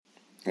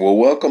Well,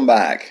 welcome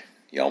back.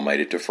 Y'all made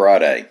it to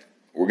Friday.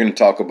 We're going to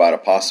talk about a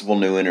possible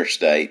new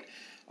interstate,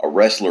 a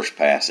wrestler's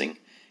passing,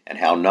 and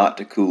how not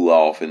to cool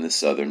off in the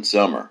southern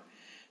summer.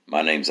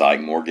 My name's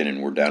Ike Morgan,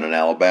 and we're down in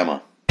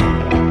Alabama.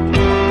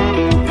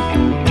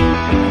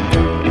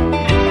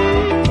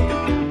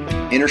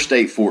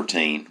 Interstate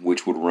 14,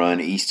 which would run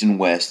east and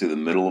west through the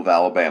middle of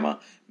Alabama,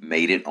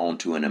 made it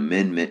onto an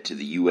amendment to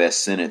the U.S.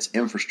 Senate's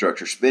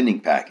infrastructure spending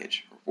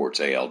package,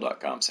 reports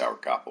AL.com's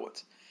Howard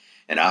Koplowitz.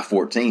 And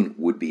I-14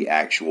 would be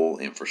actual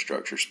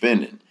infrastructure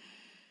spending.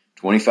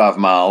 25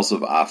 miles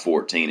of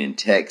I-14 in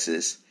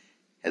Texas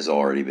has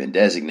already been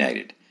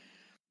designated.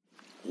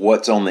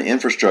 What's on the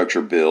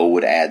infrastructure bill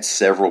would add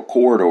several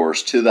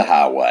corridors to the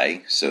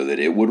highway so that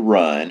it would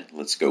run,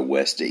 let's go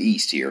west to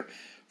east here,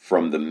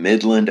 from the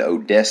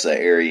Midland-Odessa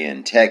area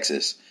in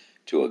Texas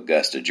to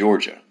Augusta,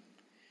 Georgia.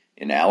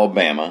 In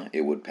Alabama,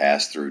 it would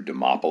pass through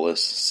Demopolis,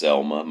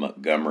 Selma,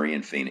 Montgomery,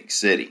 and Phoenix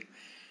City.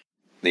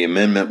 The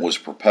amendment was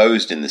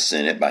proposed in the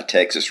Senate by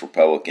Texas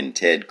Republican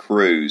Ted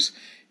Cruz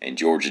and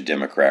Georgia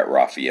Democrat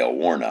Raphael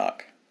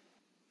Warnock.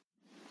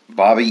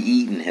 Bobby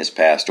Eaton has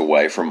passed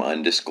away from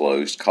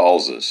undisclosed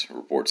causes,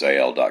 reports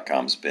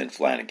AL.com's Ben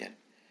Flanagan.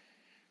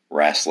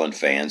 Wrestling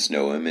fans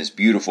know him as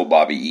Beautiful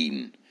Bobby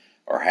Eaton,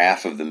 or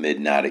half of the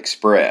Midnight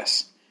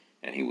Express,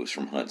 and he was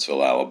from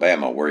Huntsville,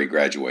 Alabama, where he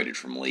graduated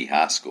from Lee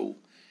High School.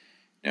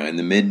 Now, in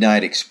the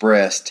Midnight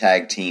Express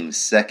Tag Team's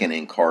second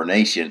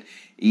incarnation,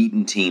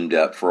 Eaton teamed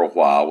up for a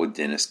while with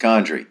Dennis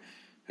Condrey,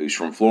 who's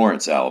from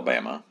Florence,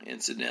 Alabama,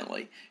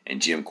 incidentally, and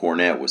Jim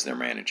Cornette was their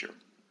manager.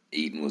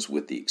 Eaton was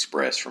with the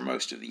Express for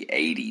most of the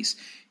 80s.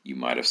 You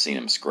might have seen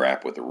him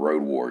scrap with the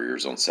Road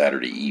Warriors on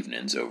Saturday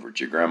evenings over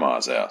at your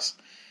grandma's house.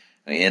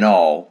 In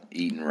all,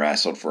 Eaton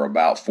wrestled for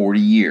about 40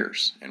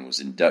 years and was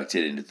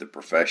inducted into the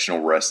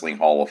Professional Wrestling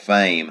Hall of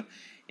Fame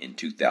in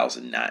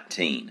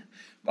 2019.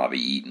 Bobby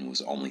Eaton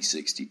was only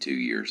 62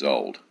 years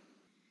old.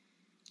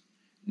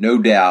 No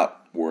doubt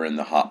we're in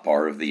the hot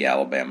part of the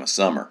Alabama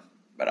summer,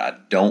 but I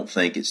don't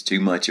think it's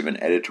too much of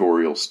an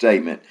editorial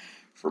statement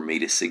for me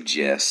to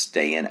suggest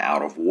staying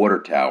out of water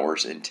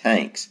towers and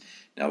tanks.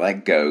 Now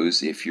that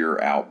goes if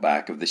you're out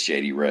back of the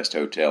Shady Rest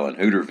Hotel in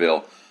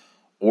Hooterville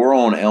or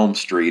on Elm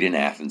Street in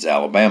Athens,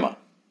 Alabama.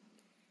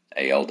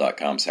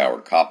 AL.com's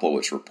Howard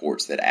Koplowitz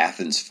reports that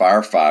Athens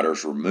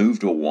firefighters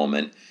removed a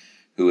woman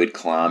who had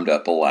climbed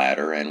up a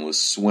ladder and was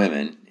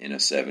swimming in a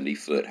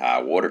 70-foot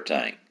high water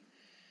tank.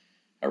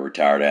 A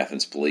retired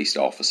Athens police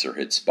officer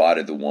had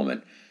spotted the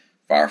woman.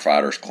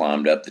 Firefighters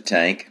climbed up the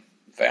tank,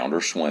 found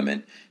her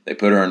swimming. They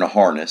put her in a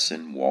harness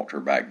and walked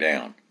her back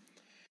down.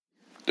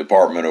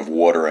 Department of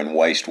Water and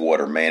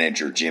Wastewater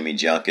Manager Jimmy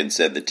Junkin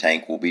said the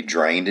tank will be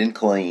drained and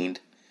cleaned,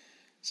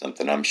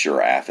 something I'm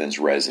sure Athens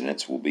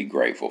residents will be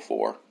grateful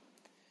for.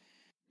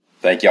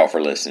 Thank y'all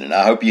for listening.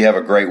 I hope you have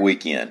a great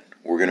weekend.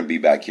 We're going to be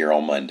back here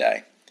on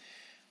Monday.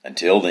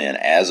 Until then,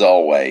 as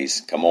always,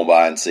 come on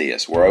by and see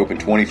us. We're open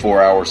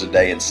 24 hours a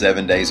day and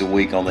 7 days a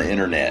week on the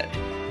internet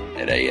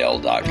at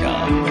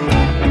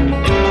AL.com.